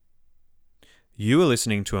You are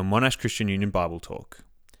listening to a Monash Christian Union Bible Talk.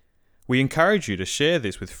 We encourage you to share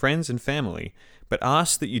this with friends and family, but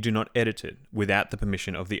ask that you do not edit it without the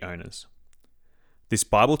permission of the owners. This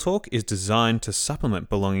Bible Talk is designed to supplement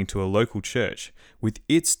belonging to a local church with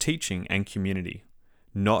its teaching and community,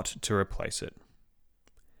 not to replace it.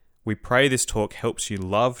 We pray this talk helps you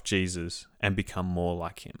love Jesus and become more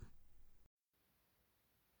like him.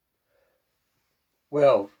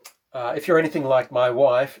 Well, if you're anything like my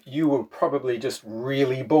wife, you were probably just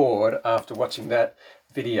really bored after watching that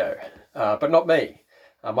video, but not me.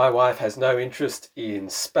 My wife has no interest in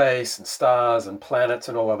space and stars and planets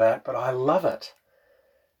and all of that, but I love it.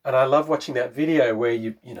 And I love watching that video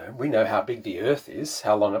where we know how big the Earth is,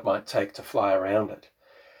 how long it might take to fly around it.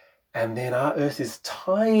 And then our Earth is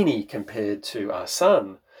tiny compared to our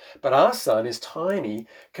sun. But our sun is tiny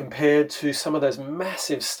compared to some of those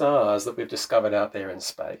massive stars that we've discovered out there in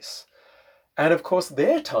space. And of course,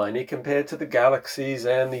 they're tiny compared to the galaxies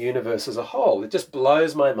and the universe as a whole. It just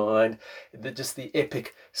blows my mind, just the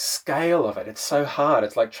epic scale of it. It's so hard.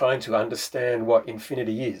 It's like trying to understand what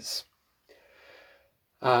infinity is.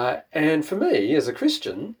 And for me, as a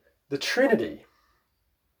Christian, the Trinity,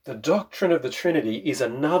 the doctrine of the Trinity is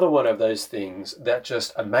another one of those things that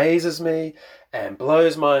just amazes me and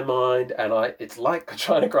blows my mind. And it's like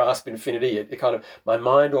trying to grasp infinity. It kind of, my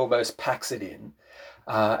mind almost packs it in,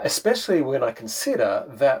 especially when I consider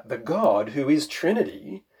that the God who is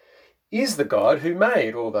Trinity is the God who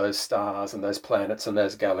made all those stars and those planets and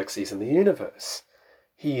those galaxies in the universe.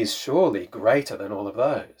 He is surely greater than all of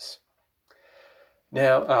those.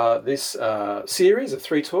 Now, this series of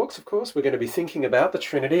 3 talks, of course, we're going to be thinking about the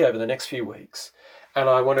Trinity over the next few weeks. And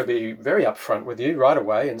I want to be very upfront with you right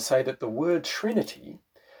away and say that the word Trinity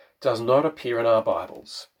does not appear in our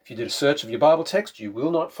Bibles. If you did a search of your Bible text, you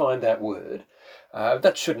will not find that word.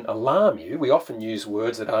 That shouldn't alarm you. We often use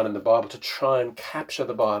words that aren't in the Bible to try and capture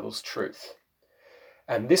the Bible's truth.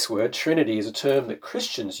 And this word, Trinity, is a term that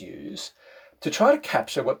Christians use to try to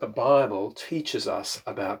capture what the Bible teaches us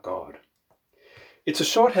about God. It's a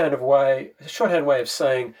shorthand way of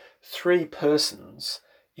saying 3 persons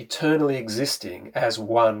eternally existing as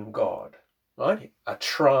one God, right? A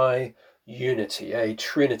tri-unity, a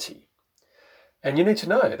Trinity. And you need to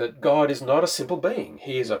know that God is not a simple being.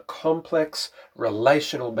 He is a complex,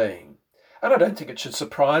 relational being. And I don't think it should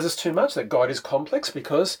surprise us too much that God is complex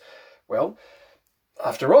because, well,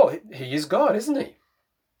 after all, he is God, isn't he?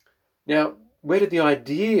 Now, where did the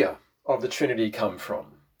idea of the Trinity come from?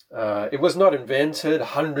 It was not invented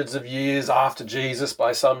hundreds of years after Jesus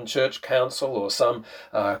by some church council or some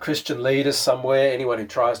Christian leaders somewhere. Anyone who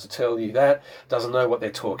tries to tell you that doesn't know what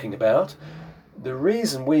they're talking about. The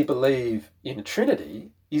reason we believe in a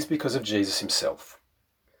Trinity is because of Jesus himself.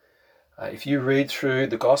 If you read through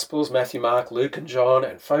the Gospels, Matthew, Mark, Luke and John,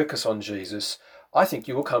 and focus on Jesus, I think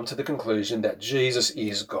you will come to the conclusion that Jesus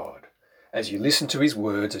is God, as you listen to his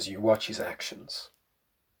words, as you watch his actions.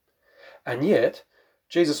 And yet,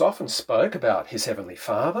 Jesus often spoke about his Heavenly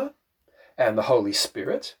Father and the Holy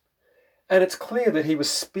Spirit, and it's clear that he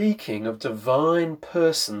was speaking of divine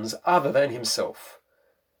persons other than himself.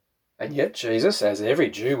 And yet Jesus, as every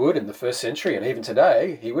Jew would in the first century, and even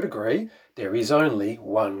today, he would agree, there is only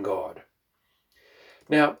one God.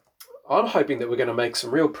 Now, I'm hoping that we're going to make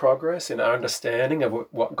some real progress in our understanding of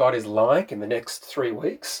what God is like in the next 3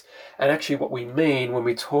 weeks, and actually what we mean when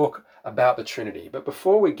we talk about the Trinity. But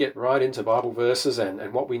before we get right into Bible verses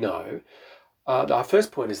and what we know, our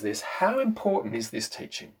first point is this: how important is this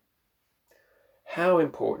teaching? How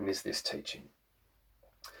important is this teaching?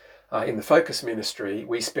 In the Focus Ministry,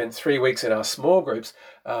 we spent 3 weeks in our small groups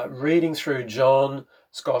reading through John's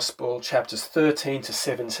Gospel, chapters 13 to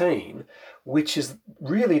 17, which is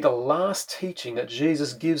really the last teaching that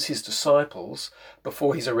Jesus gives his disciples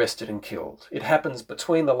before he's arrested and killed. It happens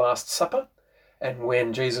between the Last Supper and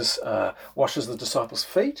when Jesus washes the disciples'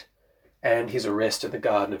 feet and his arrest in the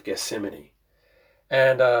Garden of Gethsemane.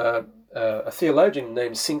 And a theologian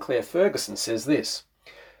named Sinclair Ferguson says this: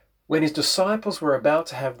 when his disciples were about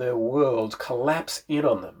to have their world collapse in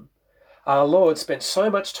on them, our Lord spent so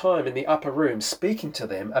much time in the upper room speaking to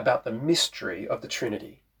them about the mystery of the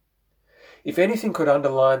Trinity. If anything could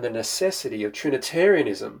underline the necessity of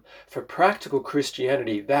Trinitarianism for practical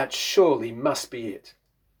Christianity, that surely must be it.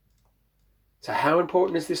 So how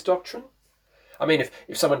important is this doctrine? I mean,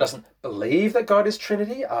 if someone doesn't believe that God is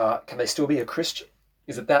Trinity, can they still be a Christian?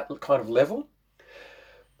 Is it that kind of level?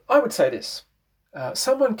 I would say this.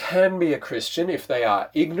 Someone can be a Christian if they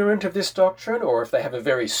are ignorant of this doctrine, or if they have a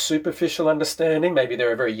very superficial understanding. Maybe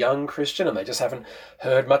they're a very young Christian and they just haven't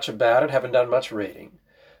heard much about it, haven't done much reading.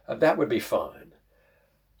 That would be fine.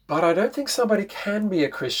 But I don't think somebody can be a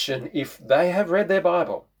Christian if they have read their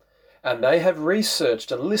Bible and they have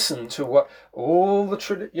researched and listened to what all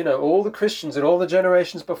the Christians in all the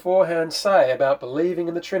generations beforehand say about believing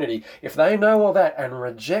in the Trinity. If they know all that and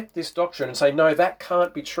reject this doctrine and say, no, that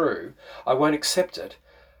can't be true, I won't accept it,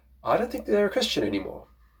 I don't think they're a Christian anymore.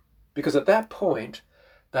 Because at that point,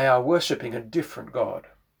 they are worshipping a different God.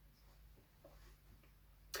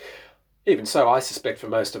 Even so, I suspect for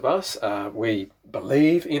most of us, we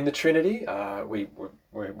believe in the Trinity.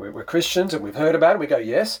 We're Christians and we've heard about it. We go,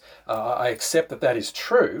 yes, I accept that that is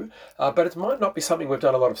true, but it might not be something we've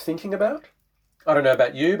done a lot of thinking about. I don't know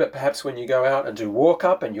about you, but perhaps when you go out and do walk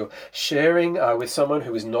up and you're sharing with someone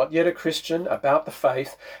who is not yet a Christian about the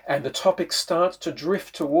faith, and the topic starts to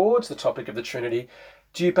drift towards the topic of the Trinity,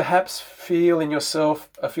 do you perhaps feel in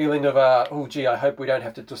yourself a feeling of, oh gee, I hope we don't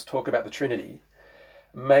have to just talk about the Trinity?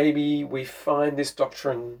 Maybe we find this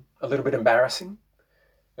doctrine a little bit embarrassing.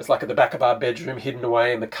 It's like at the back of our bedroom, hidden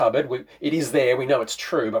away in the cupboard. It is there, we know it's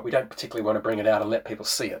true, but we don't particularly want to bring it out and let people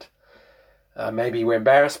see it. Maybe we're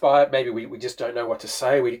embarrassed by it. Maybe we just don't know what to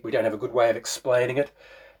say. We don't have a good way of explaining it.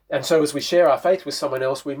 And so as we share our faith with someone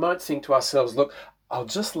else, we might think to ourselves, look, I'll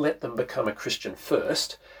just let them become a Christian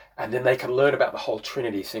first, and then they can learn about the whole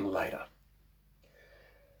Trinity thing later.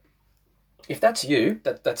 If that's you,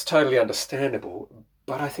 that's totally understandable,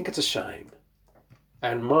 but I think it's a shame.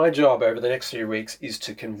 And my job over the next few weeks is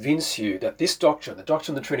to convince you that this doctrine, the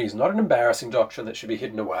doctrine of the Trinity, is not an embarrassing doctrine that should be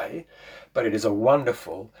hidden away, but it is a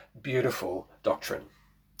wonderful, beautiful doctrine.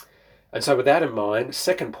 And so with that in mind,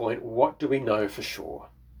 second point, what do we know for sure?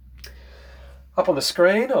 Up on the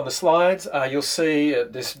screen, on the slides, you'll see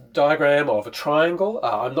this diagram of a triangle.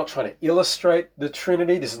 I'm not trying to illustrate the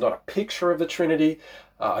Trinity. This is not a picture of the Trinity.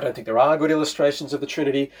 I don't think there are good illustrations of the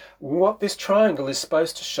Trinity. What this triangle is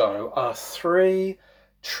supposed to show are three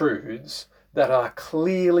truths that are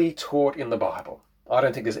clearly taught in the Bible. I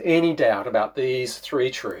don't think there's any doubt about these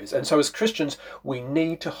three truths. And so as Christians, we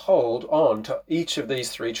need to hold on to each of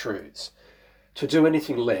these three truths. To do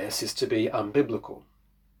anything less is to be unbiblical.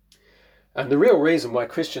 And the real reason why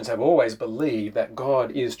Christians have always believed that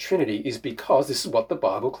God is Trinity is because this is what the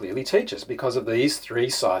Bible clearly teaches, because of these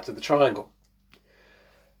three sides of the triangle.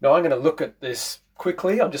 Now I'm going to look at this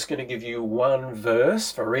quickly. I'm just going to give you one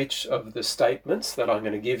verse for each of the statements that I'm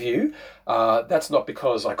going to give you. That's not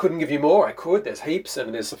because I couldn't give you more. I could. There's heaps,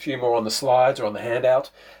 and there's a few more on the slides or on the handout,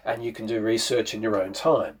 and you can do research in your own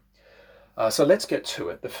time. So let's get to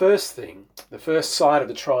it. The first thing, the first side of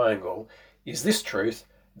the triangle is this truth: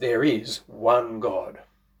 there is one God.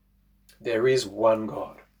 There is one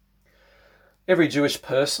God. Every Jewish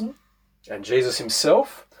person, and Jesus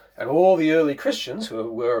himself, and all the early Christians,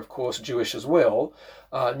 who were of course Jewish as well,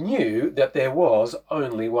 knew that there was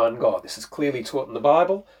only one God. This is clearly taught in the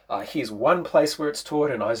Bible. Here's one place where it's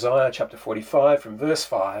taught in Isaiah chapter 45 from verse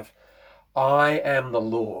 5. I am the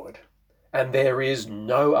Lord, and there is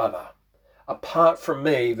no other. Apart from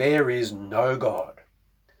me, there is no God.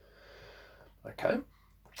 Okay.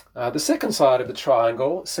 The second side of the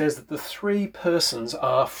triangle says that the three persons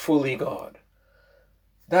are fully God.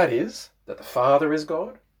 That is, that the Father is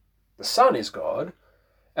God, the Son is God,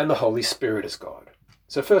 and the Holy Spirit is God.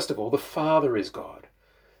 So first of all, the Father is God.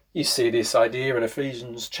 You see this idea in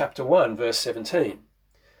Ephesians chapter 1, verse 17,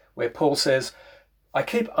 where Paul says, I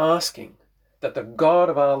keep asking that the God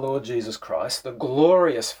of our Lord Jesus Christ, the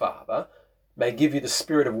glorious Father, may give you the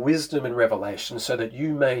spirit of wisdom and revelation so that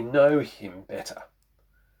you may know him better.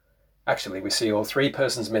 Actually, we see all three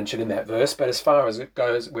persons mentioned in that verse, but as far as it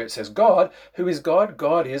goes where it says God, who is God?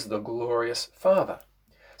 God is the glorious Father.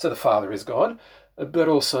 So the Father is God, but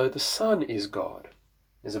also the Son is God.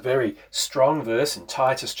 There's a very strong verse in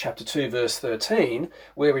Titus chapter 2, verse 13,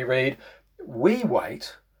 where we read, we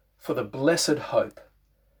wait for the blessed hope,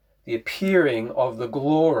 the appearing of the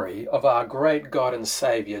glory of our great God and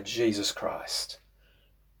Saviour, Jesus Christ.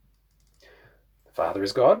 The Father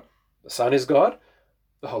is God, the Son is God,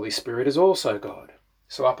 the Holy Spirit is also God.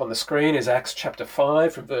 So up on the screen is Acts chapter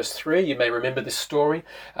 5 from verse 3. You may remember this story.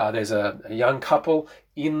 There's a young couple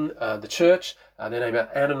in the church. Their name are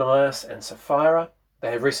Ananias and Sapphira.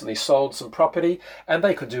 They have recently sold some property, and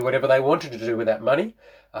they could do whatever they wanted to do with that money.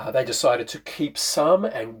 They decided to keep some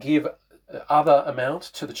and give other amount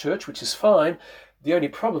to the church, which is fine. The only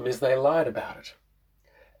problem is they lied about it,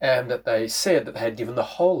 and that they said that they had given the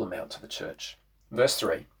whole amount to the church. Verse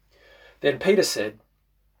 3. Then Peter said,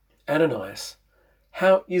 Ananias,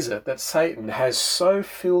 how is it that Satan has so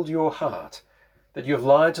filled your heart that you have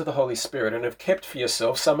lied to the Holy Spirit and have kept for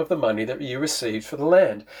yourself some of the money that you received for the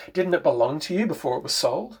land? Didn't it belong to you before it was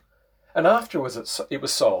sold? And afterwards it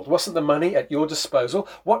was sold. Wasn't the money at your disposal?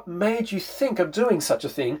 What made you think of doing such a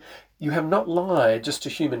thing? You have not lied just to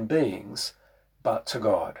human beings, but to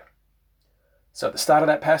God. So at the start of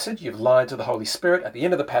that passage, you've lied to the Holy Spirit. At the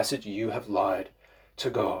end of the passage, you have lied to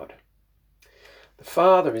God. The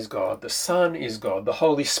Father is God, the Son is God, the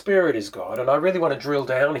Holy Spirit is God. And I really want to drill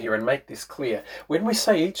down here and make this clear. When we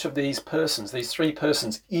say each of these persons, these three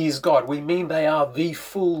persons, is God, we mean they are the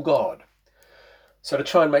full God. So to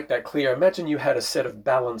try and make that clear, imagine you had a set of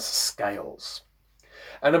balance scales.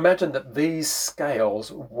 And imagine that these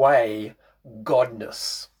scales weigh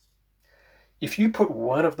godness. If you put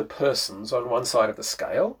one of the persons on one side of the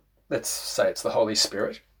scale, let's say it's the Holy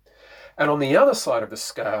Spirit, and on the other side of the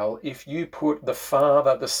scale, if you put the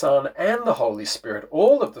Father, the Son, and the Holy Spirit,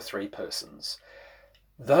 all of the three persons,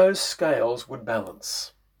 those scales would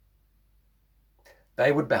balance.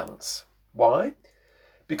 They would balance. Why?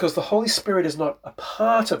 Because the Holy Spirit is not a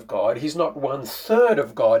part of God. He's not 1/3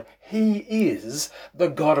 of God. He is the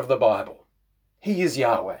God of the Bible. He is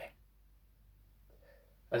Yahweh.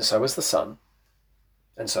 And so is the Son,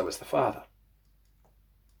 and so is the Father.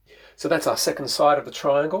 So that's our second side of the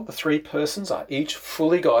triangle. The three persons are each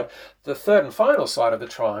fully God. The third and final side of the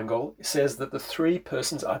triangle says that the three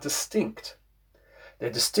persons are distinct. They're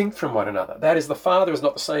distinct from one another. That is, the Father is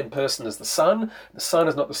not the same person as the Son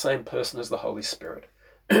is not the same person as the Holy Spirit.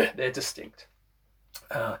 They're distinct.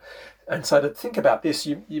 And so to think about this,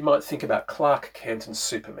 you might think about Clark Kent and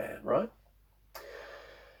Superman, right?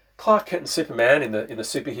 Clark Kent and Superman in the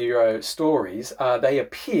superhero stories, they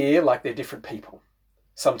appear like they're different people.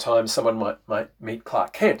 Sometimes someone might meet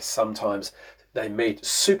Clark Kent, sometimes they meet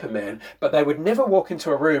Superman, but they would never walk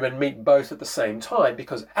into a room and meet both at the same time,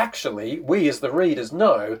 because actually, we as the readers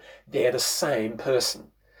know they're the same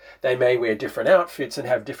person. They may wear different outfits and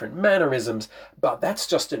have different mannerisms, but that's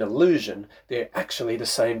just an illusion. They're actually the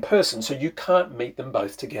same person, so you can't meet them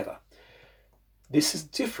both together. This is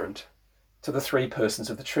different to the three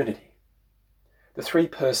persons of the Trinity. The three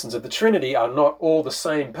persons of the Trinity are not all the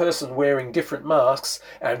same person wearing different masks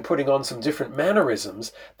and putting on some different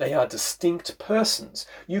mannerisms. They are distinct persons.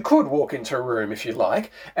 You could walk into a room, if you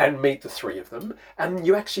like, and meet the three of them, and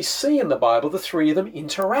you actually see in the Bible the three of them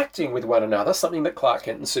interacting with one another, something that Clark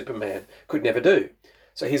Kent and Superman could never do.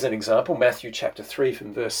 So here's an example, Matthew chapter 3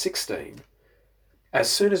 from verse 16. As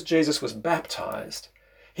soon as Jesus was baptized,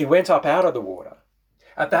 he went up out of the water.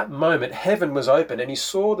 At that moment, heaven was open, and he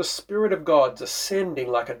saw the Spirit of God descending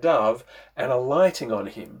like a dove and alighting on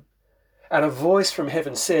him. And a voice from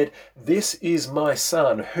heaven said, "This is my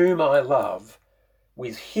Son, whom I love.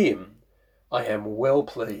 With him I am well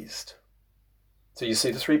pleased." So you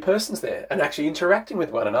see the three persons there, and actually interacting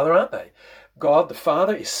with one another, aren't they? God the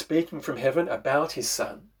Father is speaking from heaven about his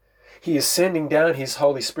Son. He is sending down his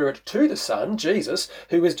Holy Spirit to the Son, Jesus,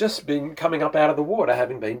 who has just been coming up out of the water,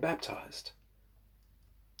 having been baptized.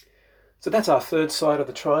 So that's our third side of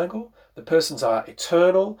the triangle. The persons are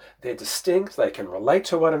eternal, they're distinct, they can relate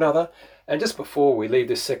to one another. And just before we leave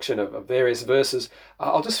this section of various verses,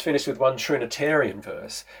 I'll just finish with one Trinitarian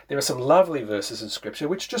verse. There are some lovely verses in Scripture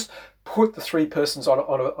which just put the three persons on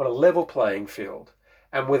a level playing field,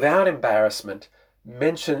 and without embarrassment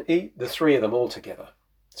mention the three of them all together.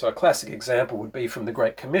 So a classic example would be from the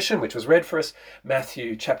Great Commission, which was read for us,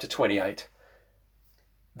 Matthew chapter 28.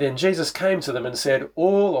 Then Jesus came to them and said,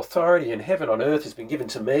 "All authority in heaven and on earth has been given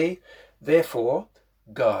to me. Therefore,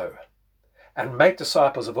 go and make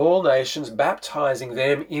disciples of all nations, baptizing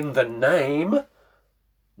them in the name,"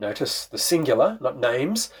 notice the singular, not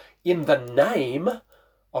names, "in the name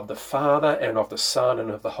of the Father and of the Son and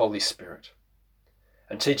of the Holy Spirit,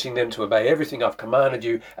 and teaching them to obey everything I've commanded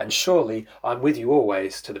you, and surely I'm with you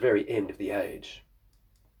always to the very end of the age."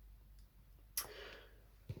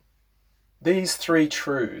 These three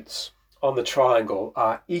truths on the triangle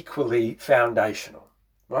are equally foundational,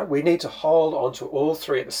 right? We need to hold on to all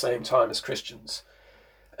three at the same time as Christians.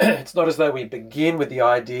 It's not as though we begin with the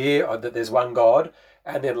idea that there's one God,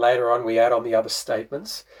 and then later on we add on the other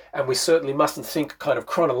statements. And we certainly mustn't think kind of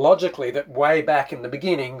chronologically that way back in the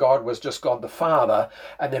beginning, God was just God the Father,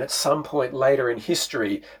 and then at some point later in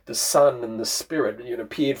history, the Son and the Spirit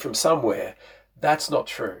appeared from somewhere. That's not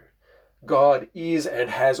true. God is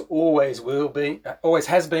and always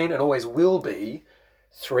has been and always will be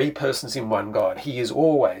three persons in one God. He is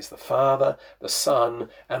always the Father, the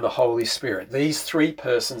Son, and the Holy Spirit. These three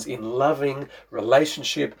persons in loving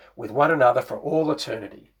relationship with one another for all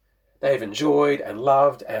eternity. They've enjoyed and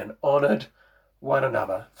loved and honoured one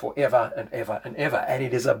another forever and ever and ever. And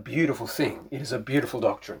it is a beautiful thing. It is a beautiful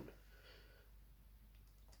doctrine.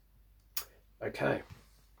 Okay.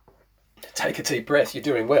 Take a deep breath. You're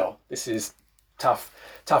doing well. This is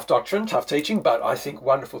tough doctrine, tough teaching, but I think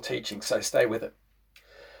wonderful teaching, so stay with it.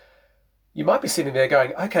 You might be sitting there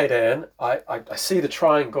going, okay, Dan, I see the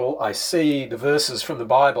triangle, I see the verses from the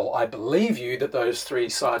Bible, I believe you that those three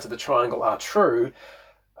sides of the triangle are true,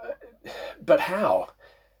 but how?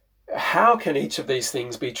 How can each of these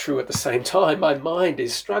things be true at the same time? My mind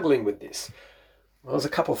is struggling with this. Well, there's a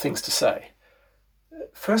couple of things to say.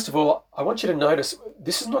 First of all, I want you to notice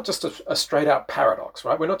this is not just a straight out paradox,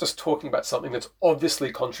 right? We're not just talking about something that's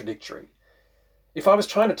obviously contradictory. If I was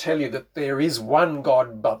trying to tell you that there is one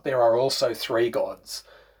God, but there are also three gods,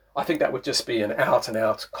 I think that would just be an out and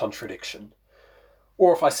out contradiction.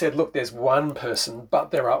 Or if I said, look, there's one person,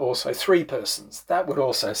 but there are also three persons, that would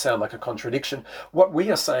also sound like a contradiction. What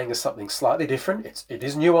we are saying is something slightly different. It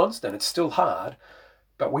is nuanced and it's still hard,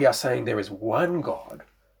 but we are saying there is one God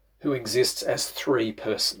who exists as three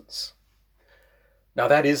persons. Now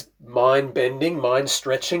that is mind-bending,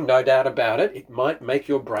 mind-stretching, no doubt about it. It might make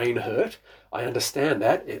your brain hurt. I understand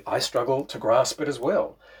that. I struggle to grasp it as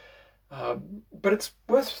well. But it's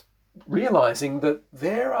worth realizing that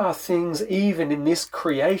there are things even in this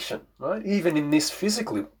creation, right? Even in this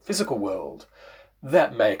physical world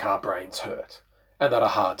that make our brains hurt and that are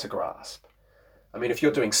hard to grasp. I mean, if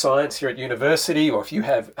you're doing science here at university, or if you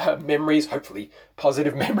have memories, hopefully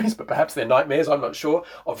positive memories, but perhaps they're nightmares, I'm not sure,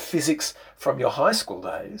 of physics from your high school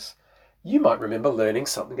days, you might remember learning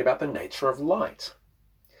something about the nature of light.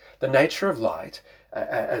 The nature of light,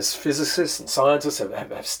 as physicists and scientists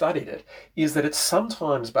have studied it, is that it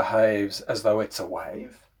sometimes behaves as though it's a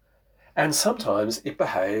wave, and sometimes it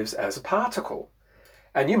behaves as a particle.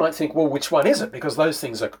 And you might think, well, which one is it? Because those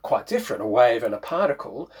things are quite different, a wave and a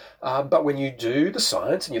particle. But when you do the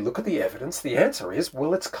science and you look at the evidence, the answer is,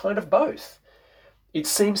 well, it's kind of both. It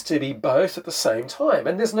seems to be both at the same time.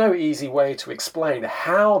 And there's no easy way to explain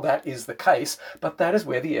how that is the case, but that is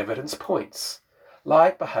where the evidence points.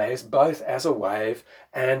 Light behaves both as a wave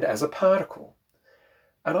and as a particle.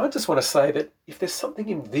 And I just want to say that if there's something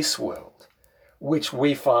in this world which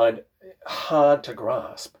we find hard to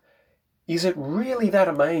grasp, is it really that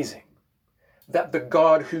amazing that the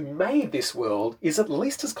God who made this world is at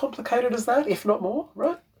least as complicated as that, if not more,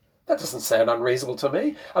 right? That doesn't sound unreasonable to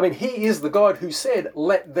me. I mean, he is the God who said,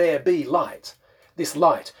 let there be light. This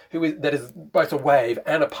light, that is both a wave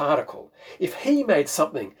and a particle. If he made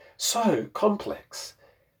something so complex,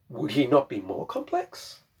 would he not be more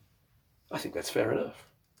complex? I think that's fair enough.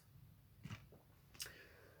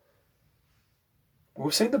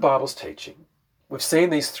 We've seen the Bible's teaching. We've seen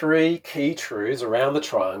these three key truths around the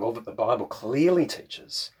triangle that the Bible clearly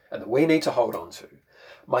teaches and that we need to hold on to.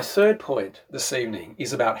 My third point this evening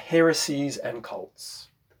is about heresies and cults.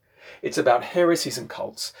 It's about heresies and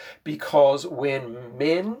cults because when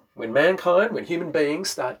human beings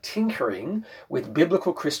start tinkering with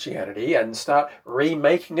biblical Christianity and start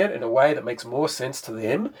remaking it in a way that makes more sense to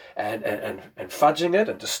them and fudging it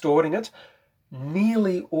and distorting it,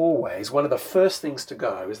 nearly always one of the first things to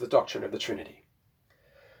go is the doctrine of the Trinity.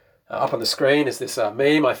 Up on the screen is this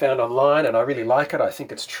meme I found online, and I really like it. I think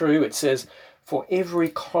it's true. It says, for every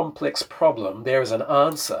complex problem, there is an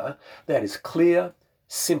answer that is clear,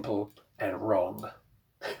 simple, and wrong.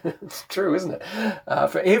 It's true, isn't it?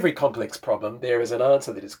 For every complex problem, there is an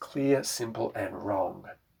answer that is clear, simple, and wrong.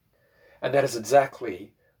 And that is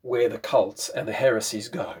exactly where the cults and the heresies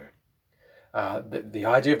go. The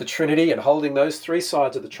idea of the Trinity and holding those three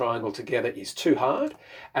sides of the triangle together is too hard,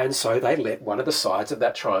 and so they let one of the sides of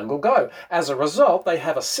that triangle go. As a result, they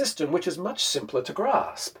have a system which is much simpler to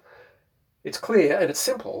grasp. It's clear and it's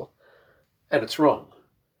simple, and it's wrong.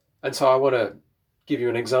 And so I want to give you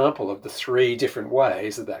an example of the three different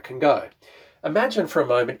ways that can go. Imagine for a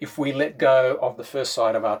moment if we let go of the first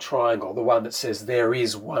side of our triangle, the one that says there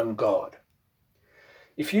is one God.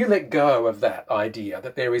 If you let go of that idea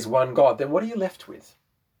that there is one God, then what are you left with?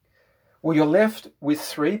 Well, you're left with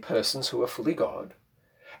three persons who are fully God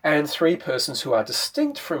and three persons who are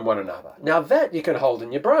distinct from one another. Now that you can hold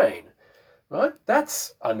in your brain, right?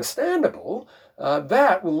 That's understandable.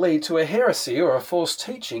 That will lead to a heresy or a false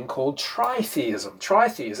teaching called tritheism.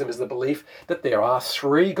 Tritheism is the belief that there are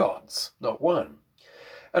three gods, not one.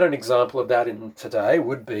 And an example of that in today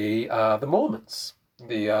would be the Mormons.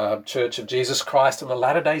 The Church of Jesus Christ and the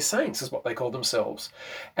Latter-day Saints is what they call themselves.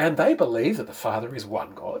 And they believe that the Father is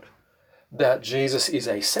one God, that Jesus is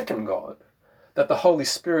a second God, that the Holy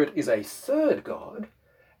Spirit is a third God,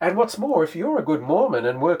 and what's more, if you're a good Mormon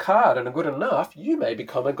and work hard and are good enough, you may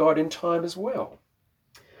become a God in time as well.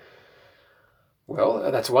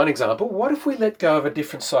 Well, that's one example. What if we let go of a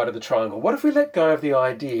different side of the triangle? What if we let go of the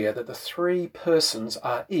idea that the three persons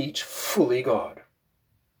are each fully God?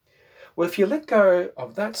 Well, if you let go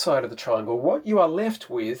of that side of the triangle, what you are left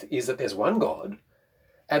with is that there's one God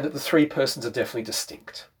and that the three persons are definitely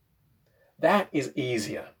distinct. That is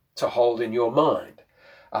easier to hold in your mind.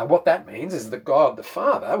 What that means is that God the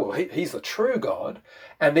Father, well, he's the true God,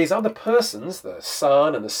 and these other persons, the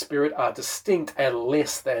Son and the Spirit, are distinct and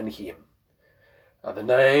less than him. The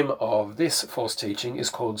name of this false teaching is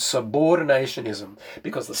called subordinationism,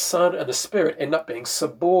 because the Son and the Spirit end up being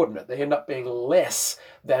subordinate. They end up being less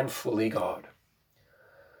than fully God.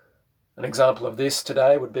 An example of this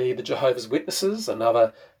today would be the Jehovah's Witnesses,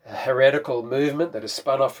 another heretical movement that has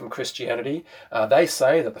spun off from Christianity. They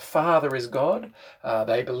say that the Father is God.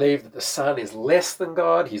 They believe that the Son is less than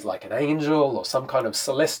God. He's like an angel or some kind of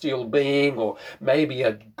celestial being, or maybe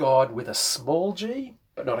a God with a small g,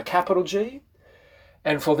 but not a capital G.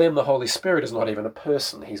 And for them, the Holy Spirit is not even a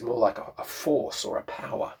person. He's more like a force or a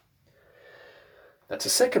power. That's a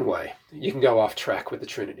second way you can go off track with the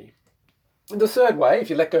Trinity. And the third way, if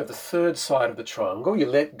you let go of the third side of the triangle, you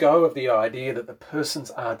let go of the idea that the persons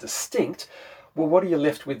are distinct, well, what are you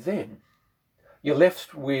left with then? You're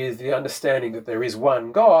left with the understanding that there is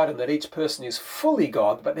one God and that each person is fully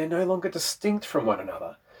God, but they're no longer distinct from one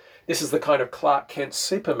another. This is the kind of Clark Kent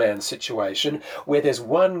Superman situation where there's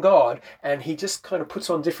one God and he just kind of puts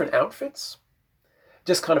on different outfits,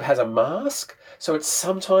 just kind of has a mask. So it's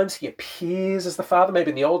sometimes he appears as the Father. Maybe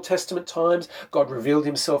in the Old Testament times, God revealed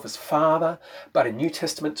himself as Father, but in New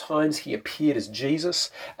Testament times, he appeared as Jesus.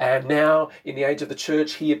 And now in the age of the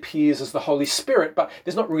church, he appears as the Holy Spirit, but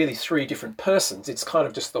there's not really three different persons. It's kind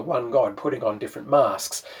of just the one God putting on different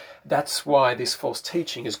masks. That's why this false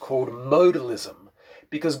teaching is called modalism,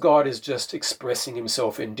 because God is just expressing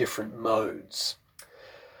himself in different modes.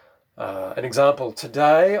 An example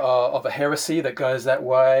today of a heresy that goes that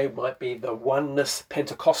way might be the oneness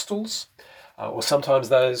Pentecostals, or sometimes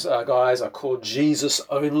those guys are called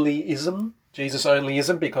Jesus-onlyism.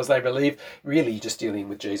 Jesus-onlyism, because they believe really just dealing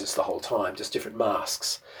with Jesus the whole time, just different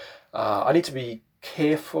masks. I need to be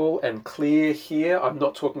careful and clear here. I'm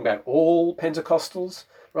not talking about all Pentecostals.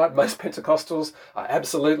 Right, most Pentecostals are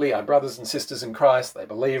absolutely our brothers and sisters in Christ. They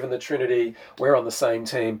believe in the Trinity. We're on the same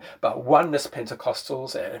team. But oneness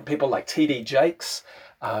Pentecostals and people like T.D. Jakes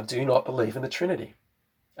do not believe in the Trinity.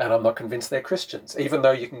 And I'm not convinced they're Christians. Even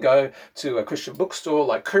though you can go to a Christian bookstore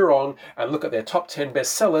like Koorong and look at their top 10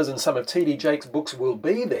 bestsellers, and some of T.D. Jakes' books will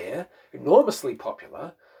be there, enormously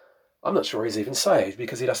popular, I'm not sure he's even saved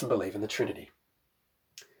because he doesn't believe in the Trinity.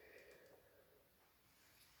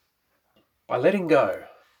 By letting go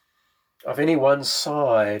of any one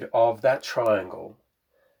side of that triangle,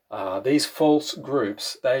 these false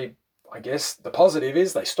groups, I guess the positive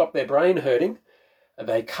is they stop their brain hurting and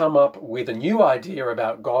they come up with a new idea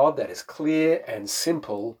about God that is clear and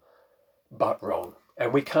simple, but wrong.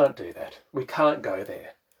 And we can't do that. We can't go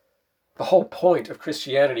there. The whole point of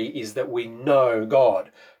Christianity is that we know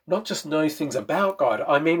God, not just know things about God.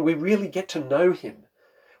 I mean, we really get to know him.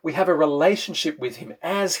 We have a relationship with him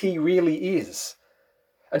as he really is.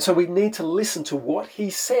 And so we need to listen to what he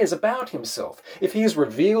says about himself. If he has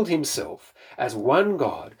revealed himself as one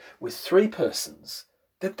God with three persons,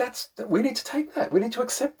 we need to take that. We need to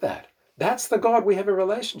accept that. That's the God we have a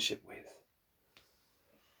relationship with.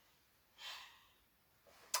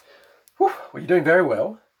 Whew, well, you're doing very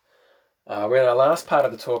well. We're in our last part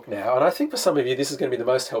of the talk now, and I think for some of you this is going to be the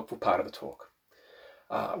most helpful part of the talk.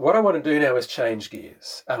 What I want to do now is change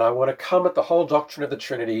gears, and I want to come at the whole doctrine of the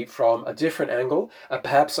Trinity from a different angle, and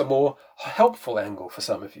perhaps a more helpful angle for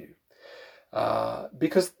some of you.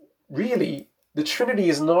 Because really, the Trinity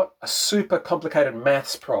is not a super complicated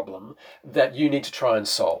maths problem that you need to try and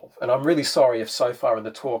solve. And I'm really sorry if so far in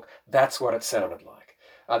the talk that's what it sounded like.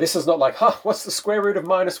 This is not like, what's the square root of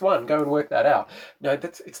 -1? Go and work that out. No,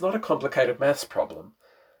 it's not a complicated maths problem.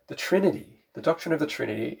 The Trinity, the doctrine of the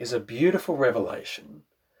Trinity, is a beautiful revelation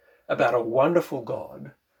about a wonderful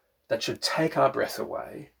God that should take our breath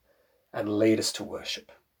away and lead us to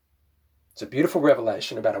worship. It's a beautiful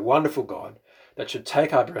revelation about a wonderful God that should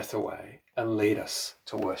take our breath away and lead us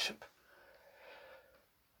to worship.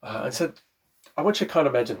 And so I want you to kind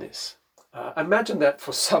of imagine this. Imagine that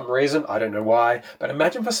for some reason, I don't know why, but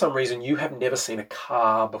imagine for some reason you have never seen a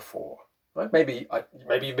car before. Right? Maybe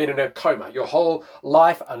you've been in a coma your whole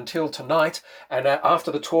life until tonight, and after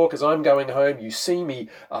the talk, as I'm going home, you see me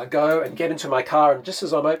go and get into my car, and just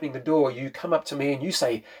as I'm opening the door, you come up to me and you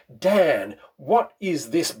say, Dan, what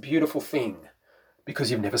is this beautiful thing? Because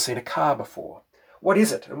you've never seen a car before. What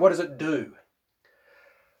is it, and what does it do?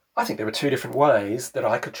 I think there are two different ways that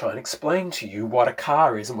I could try and explain to you what a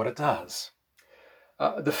car is and what it does.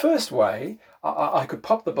 The first way, I could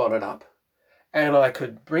pop the bonnet up, and I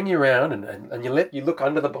could bring you around and you look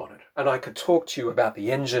under the bonnet, and I could talk to you about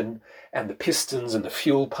the engine and the pistons and the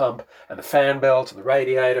fuel pump and the fan belt and the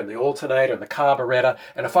radiator and the alternator and the carburetor.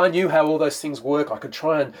 And if I knew how all those things work, I could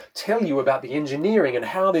try and tell you about the engineering and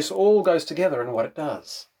how this all goes together and what it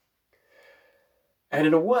does. And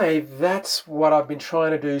in a way, that's what I've been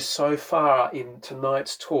trying to do so far in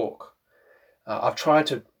tonight's talk. I've tried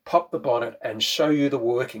to pop the bonnet and show you the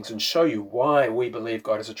workings and show you why we believe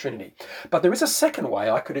God is a Trinity. But there is a second way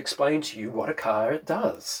I could explain to you what a car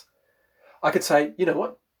does. I could say, you know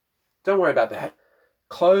what? Don't worry about that.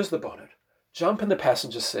 Close the bonnet, jump in the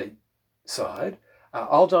passenger seat side.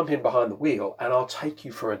 I'll jump in behind the wheel and I'll take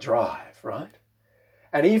you for a drive, right?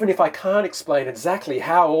 And even if I can't explain exactly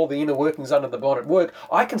how all the inner workings under the bonnet work,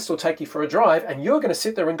 I can still take you for a drive and you're going to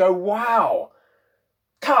sit there and go, wow,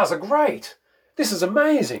 cars are great. This is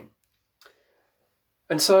amazing.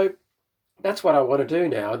 And so that's what I want to do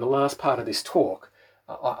now in the last part of this talk.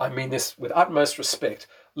 I mean this with utmost respect.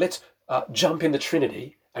 Let's jump in the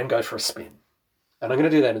Trinity and go for a spin. And I'm going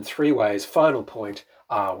to do that in 3 ways. Final point,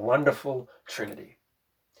 our wonderful Trinity.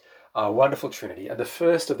 Our wonderful Trinity. And the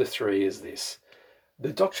first of the 3 is this.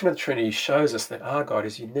 The doctrine of the Trinity shows us that our God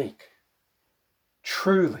is unique.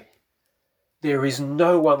 Truly, there is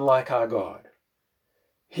no one like our God.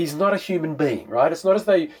 He's not a human being, right? It's not as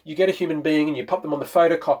though you get a human being and you pop them on the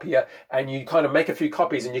photocopier and you kind of make a few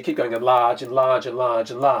copies and you keep going large and large and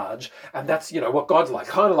large and large. And that's, what God's like,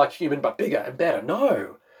 kind of like human, but bigger and better.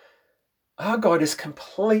 No. Our God is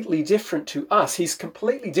completely different to us. He's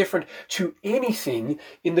completely different to anything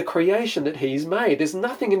in the creation that he's made. There's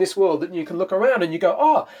nothing in this world that you can look around and you go,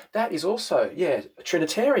 oh, that is also, a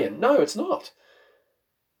Trinitarian. No, it's not.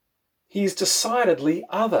 He is decidedly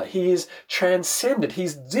other. He is transcendent.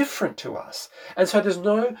 He's different to us. And so there's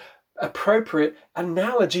no appropriate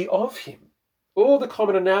analogy of him. All the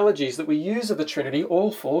common analogies that we use of the Trinity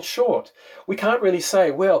all fall short. We can't really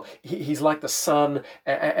say, well, he's like the sun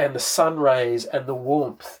and the sun rays and the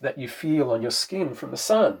warmth that you feel on your skin from the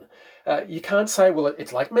sun. You can't say, well,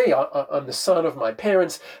 it's like me. I'm the son of my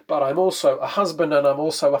parents, but I'm also a husband and I'm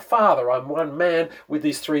also a father. I'm one man with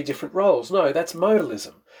these 3 different roles. No, that's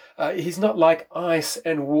modalism. He's not like ice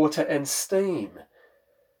and water and steam.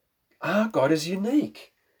 Our God is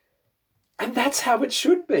unique. And that's how it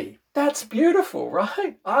should be. That's beautiful,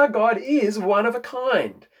 right? Our God is one of a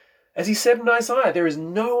kind. As he said in Isaiah, there is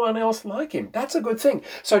no one else like him. That's a good thing.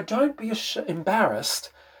 So don't be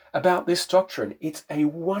embarrassed about this doctrine. It's a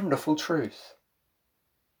wonderful truth.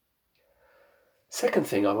 Second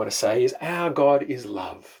thing I want to say is our God is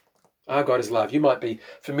love. Our God is love. You might be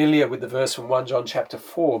familiar with the verse from 1 John chapter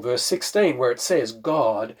 4, verse 16, where it says,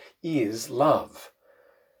 God is love.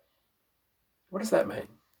 What does that mean?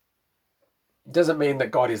 It doesn't mean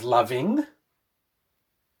that God is loving,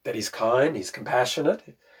 that he's kind, he's compassionate.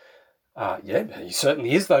 He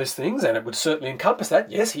certainly is those things, and it would certainly encompass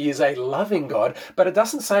that. Yes, he is a loving God, but it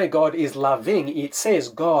doesn't say God is loving. It says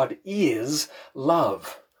God is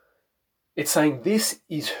love. It's saying this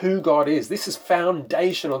is who God is. This is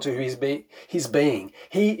foundational to his being.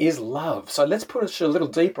 He is love. So let's push a little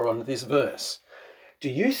deeper on this verse. Do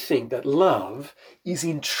you think that love is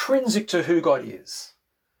intrinsic to who God is?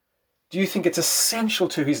 Do you think it's essential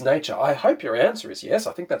to his nature? I hope your answer is yes.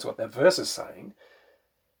 I think that's what that verse is saying.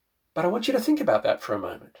 But I want you to think about that for a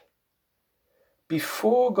moment.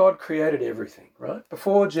 Before God created everything, right?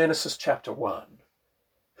 Before Genesis chapter 1,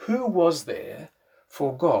 who was there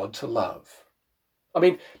for God to love? I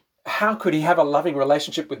mean, how could he have a loving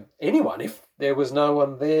relationship with anyone if there was no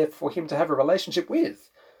one there for him to have a relationship with?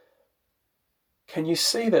 Can you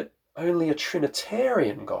see that only a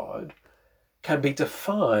Trinitarian God can be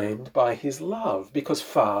defined by his love? Because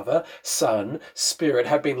Father, Son, Spirit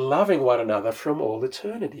have been loving one another from all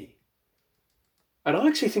eternity. And I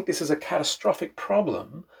actually think this is a catastrophic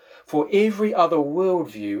problem for every other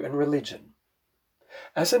worldview and religion.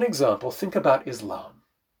 As an example, think about Islam.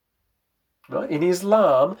 Right? In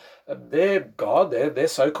Islam, their God, their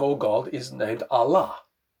so-called God, is named Allah.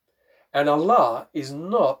 And Allah is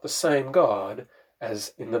not the same God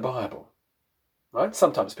as in the Bible. Right?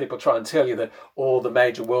 Sometimes people try and tell you that all the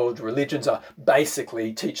major world religions are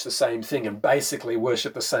basically teach the same thing and basically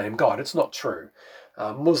worship the same God. It's not true.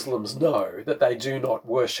 Muslims know that they do not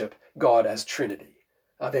worship God as Trinity.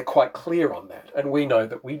 They're quite clear on that, and we know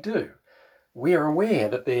that we do. We are aware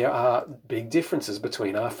that there are big differences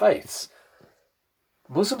between our faiths.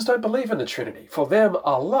 Muslims don't believe in the Trinity. For them,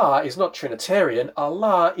 Allah is not Trinitarian.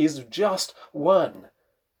 Allah is just one,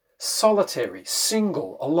 solitary,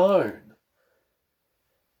 single, alone.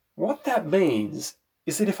 What that means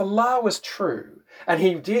is that if Allah was true, and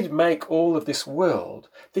he did make all of this world,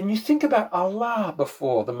 then you think about Allah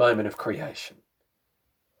before the moment of creation.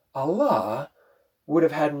 Allah would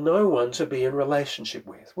have had no one to be in relationship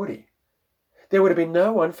with, would he? There would have been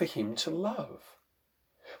no one for him to love.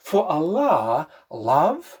 For Allah,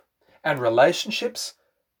 love and relationships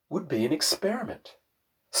would be an experiment.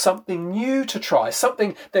 Something new to try,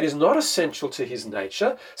 something that is not essential to his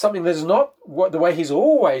nature, something that is not the way he's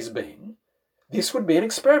always been. This would be an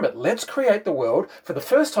experiment. Let's create the world. For the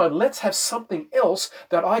first time, let's have something else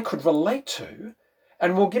that I could relate to,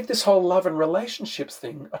 and we'll give this whole love and relationships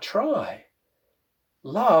thing a try.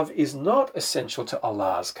 Love is not essential to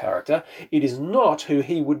Allah's character. It is not who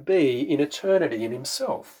he would be in eternity in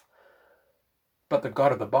himself. But the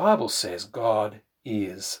God of the Bible says God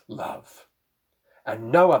is love.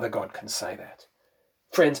 And no other God can say that.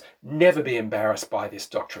 Friends, never be embarrassed by this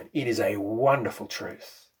doctrine. It is a wonderful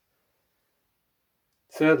truth.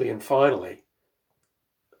 Thirdly and finally,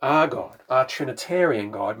 our God, our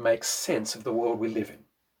Trinitarian God, makes sense of the world we live in.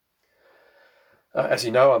 As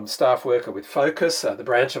you know, I'm a staff worker with Focus, the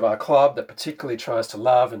branch of our club that particularly tries to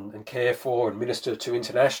love and care for and minister to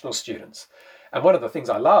international students. And one of the things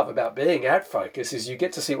I love about being at Focus is you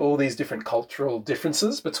get to see all these different cultural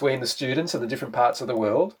differences between the students and the different parts of the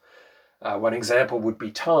world. One example would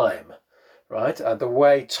be time, right? The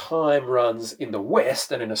way time runs in the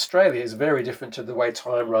West and in Australia is very different to the way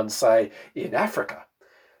time runs, say, in Africa.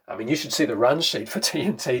 I mean, you should see the run sheet for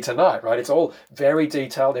TNT tonight, right? It's all very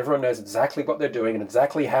detailed. Everyone knows exactly what they're doing and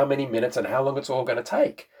exactly how many minutes and how long it's all going to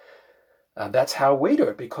take. That's how we do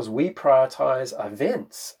it, because we prioritize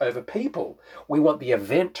events over people. We want the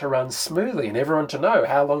event to run smoothly and everyone to know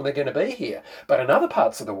how long they're going to be here. But in other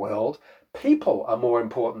parts of the world, people are more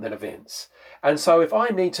important than events. And so if I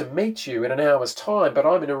need to meet you in an hour's time, but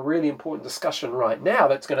I'm in a really important discussion right now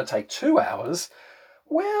that's going to take 2 hours,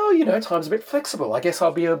 well, time's a bit flexible. I guess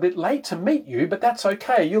I'll be a bit late to meet you, but that's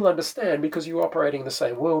okay. You'll understand because you're operating in the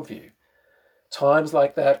same worldview. Times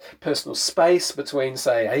like that, personal space between,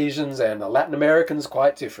 say, Asians and Latin Americans,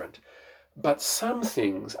 quite different. But some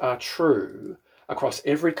things are true across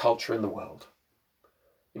every culture in the world.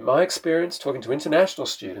 In my experience, talking to international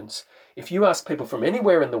students, if you ask people from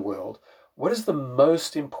anywhere in the world, what is the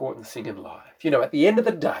most important thing in life? At the end of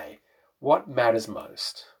the day, what matters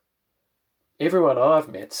most? Everyone I've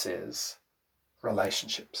met says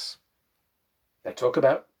relationships. They talk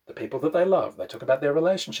about the people that they love. They talk about their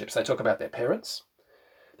relationships. They talk about their parents.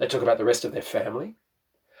 They talk about the rest of their family.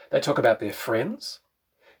 They talk about their friends.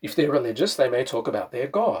 If they're religious, they may talk about their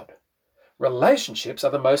God. Relationships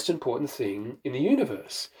are the most important thing in the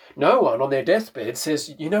universe. No one on their deathbed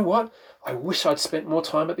says, you know what, I wish I'd spent more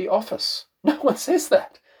time at the office. No one says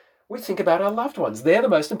that. We think about our loved ones. They're the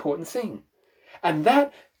most important thing. And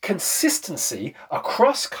that consistency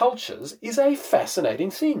across cultures is a fascinating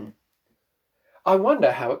thing. I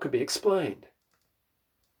wonder how it could be explained.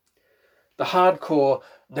 The hardcore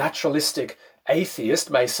naturalistic atheist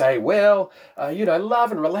may say, well,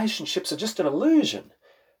 love and relationships are just an illusion.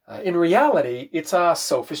 In reality, it's our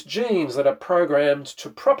selfish genes that are programmed to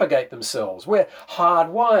propagate themselves. We're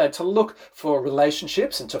hardwired to look for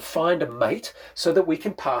relationships and to find a mate so that we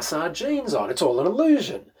can pass our genes on. It's all an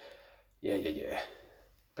illusion. Yeah.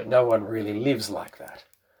 But no one really lives like that.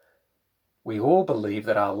 We all believe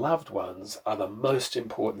that our loved ones are the most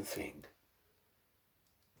important thing.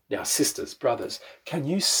 Now, sisters, brothers, can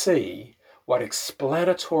you see what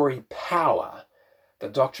explanatory power the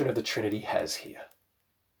doctrine of the Trinity has here?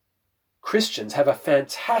 Christians have a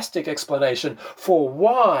fantastic explanation for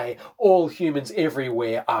why all humans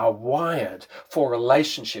everywhere are wired for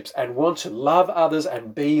relationships and want to love others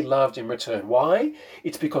and be loved in return. Why?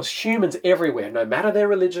 It's because humans everywhere, no matter their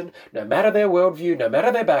religion, no matter their worldview, no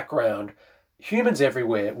matter their background, humans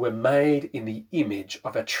everywhere were made in the image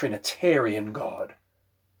of a Trinitarian God.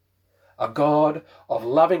 A God of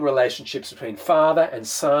loving relationships between Father and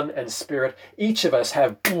Son and Spirit. Each of us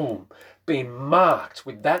have, been marked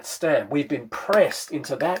with that stamp. We've been pressed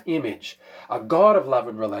into that image. A God of love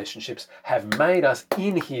and relationships have made us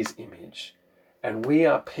in his image. And we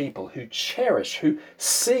are people who cherish, who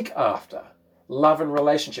seek after love and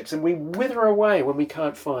relationships. And we wither away when we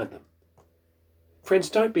can't find them.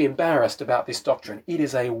 Friends, don't be embarrassed about this doctrine. It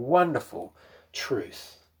is a wonderful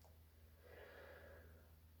truth.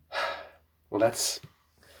 Well, that's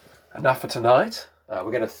enough for tonight.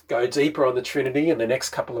 We're going to go deeper on the Trinity in the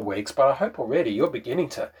next couple of weeks, but I hope already you're beginning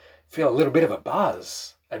to feel a little bit of a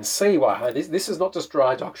buzz and see why this is not just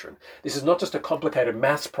dry doctrine. This is not just a complicated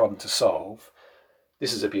maths problem to solve.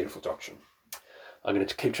 This is a beautiful doctrine. I'm going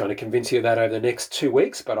to keep trying to convince you of that over the next 2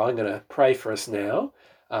 weeks, but I'm going to pray for us now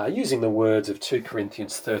using the words of 2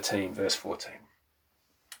 Corinthians 13, verse 14.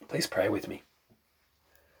 Please pray with me.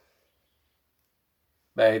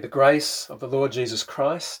 May the grace of the Lord Jesus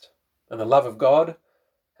Christ and the love of God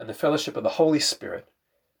and the fellowship of the Holy Spirit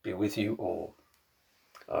be with you all.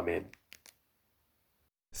 Amen.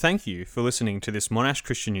 Thank you for listening to this Monash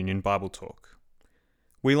Christian Union Bible Talk.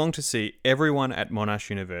 We long to see everyone at Monash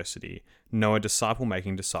University know a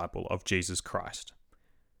disciple-making disciple of Jesus Christ.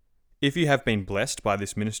 If you have been blessed by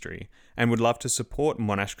this ministry and would love to support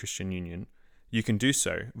Monash Christian Union, you can do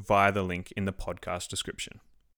so via the link in the podcast description.